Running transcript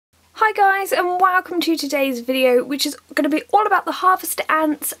Hi guys, and welcome to today's video, which is going to be all about the harvester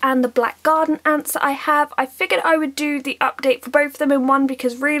ants and the black garden ants that I have. I figured I would do the update for both of them in one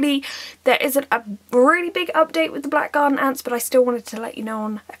because really there isn't a really big update with the black garden ants, but I still wanted to let you know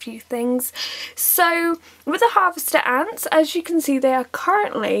on a few things. So with the harvester ants, as you can see, they are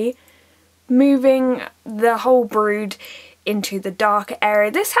currently moving the whole brood into the darker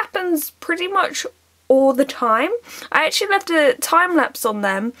area. This happens pretty much all the time. I actually left a time lapse on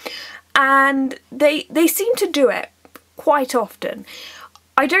them and they seem to do it quite often.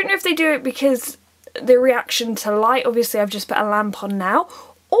 I don't know if they do it because the reaction to light, obviously I've just put a lamp on now,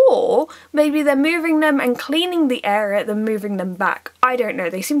 or maybe they're moving them and cleaning the area, then moving them back. I don't know.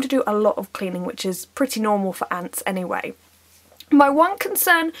 They seem to do a lot of cleaning, which is pretty normal for ants anyway. My one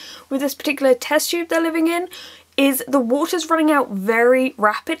concern with this particular test tube they're living in is the water's running out very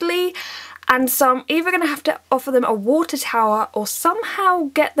rapidly, and so I'm either going to have to offer them a water tower or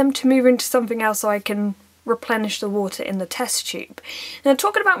somehow get them to move into something else so I can replenish the water in the test tube. Now,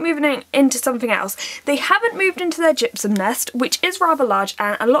 talking about moving into something else, they haven't moved into their gypsum nest, which is rather large,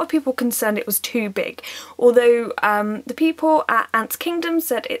 and a lot of people concerned it was too big. Although the people at Ants Kingdom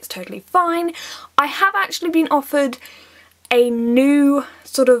said it's totally fine. I have actually been offered a new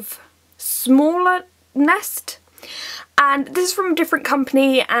sort of smaller nest, and this is from a different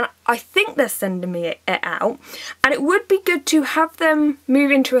company, and I think they're sending me it out, and it would be good to have them move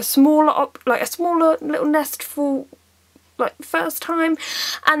into a smaller little nest for like first time,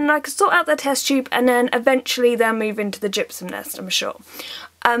 and I could sort out their test tube and then eventually they'll move into the gypsum nest, I'm sure.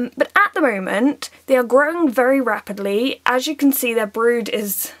 But at the moment they are growing very rapidly. As you can see, their brood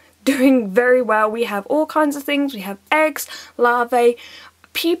is doing very well. We have all kinds of things. We have eggs, larvae,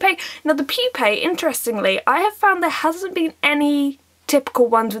 pupae. Now the pupae, interestingly, I have found there hasn't been any typical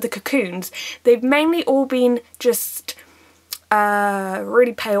ones with the cocoons. They've mainly all been just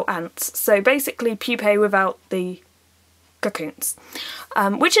really pale ants. So basically pupae without the cocoons,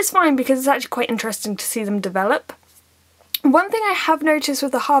 which is fine because it's actually quite interesting to see them develop. One thing I have noticed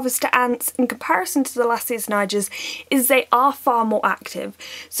with the harvester ants in comparison to the Lasius Nigers is they are far more active.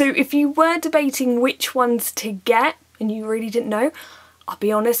 So if you were debating which ones to get and you really didn't know, I'll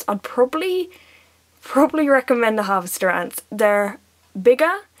be honest, I'd probably recommend the harvester ants. They're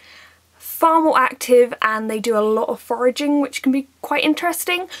bigger, far more active, and they do a lot of foraging, which can be quite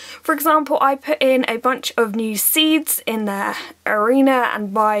interesting. For example, I put in a bunch of new seeds in their arena,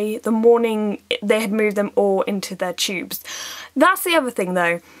 and by the morning they had moved them all into their tubes. That's the other thing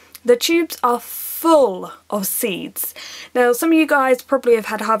though. The tubes are full of seeds. Now, some of you guys probably have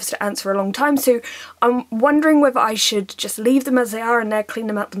had harvester ants for a long time, so I'm wondering whether I should just leave them as they are and they'll clean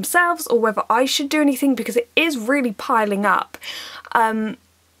them out themselves, or whether I should do anything because it is really piling up.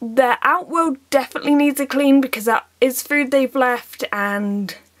 Their outworld definitely needs a clean because that is food they've left,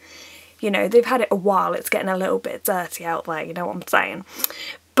 and you know, they've had it a while. It's getting a little bit dirty out there, you know what I'm saying?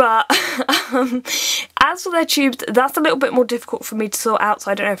 But as for their tubes, that's a little bit more difficult for me to sort out,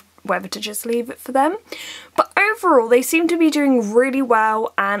 so I don't know whether to just leave it for them. But overall, they seem to be doing really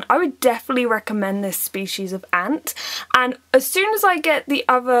well, and I would definitely recommend this species of ant. And as soon as I get the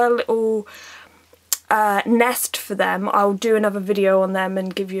other little nest for them, I'll do another video on them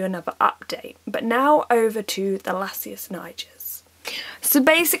and give you another update. But now over to the Lasius Nigers. So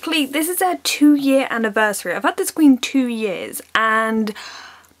basically, this is their 2-year anniversary. I've had this queen 2 years, and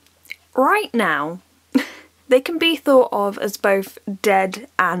right now they can be thought of as both dead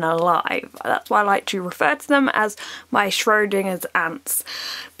and alive. That's why I like to refer to them as my Schrodinger's ants,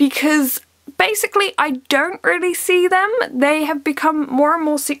 because basically I don't really see them. They have become more and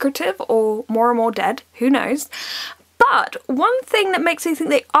more secretive, or more and more dead, who knows. But one thing that makes me think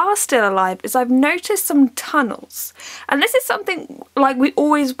they are still alive is I've noticed some tunnels. And this is something like we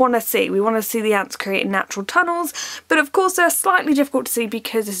always want to see. We want to see the ants create natural tunnels, but of course they're slightly difficult to see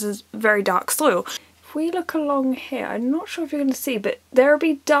because this is very dark soil. If we look along here, I'm not sure if you're going to see, but there will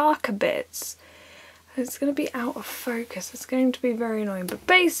be darker bits. It's going to be out of focus. It's going to be very annoying. But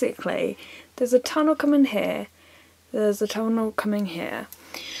basically, there's a tunnel coming here. There's a tunnel coming here.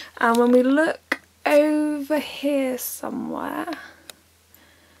 And when we look over here somewhere,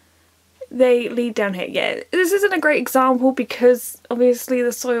 they lead down here. Yeah, this isn't a great example because obviously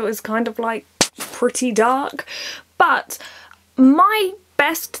the soil is kind of like pretty dark. But my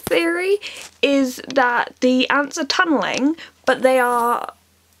best theory is that the ants are tunneling, but they are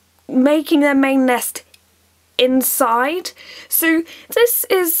making their main nest inside. So this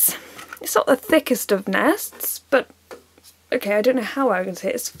is, it's not the thickest of nests, but okay, I don't know how I can say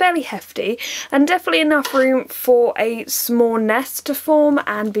it. It's fairly hefty and definitely enough room for a small nest to form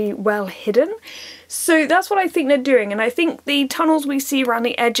and be well hidden. So that's what I think they're doing, and I think the tunnels we see around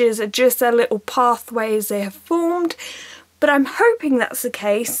the edges are just their little pathways they have formed, but I'm hoping that's the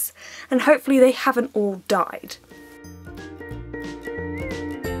case, and hopefully they haven't all died.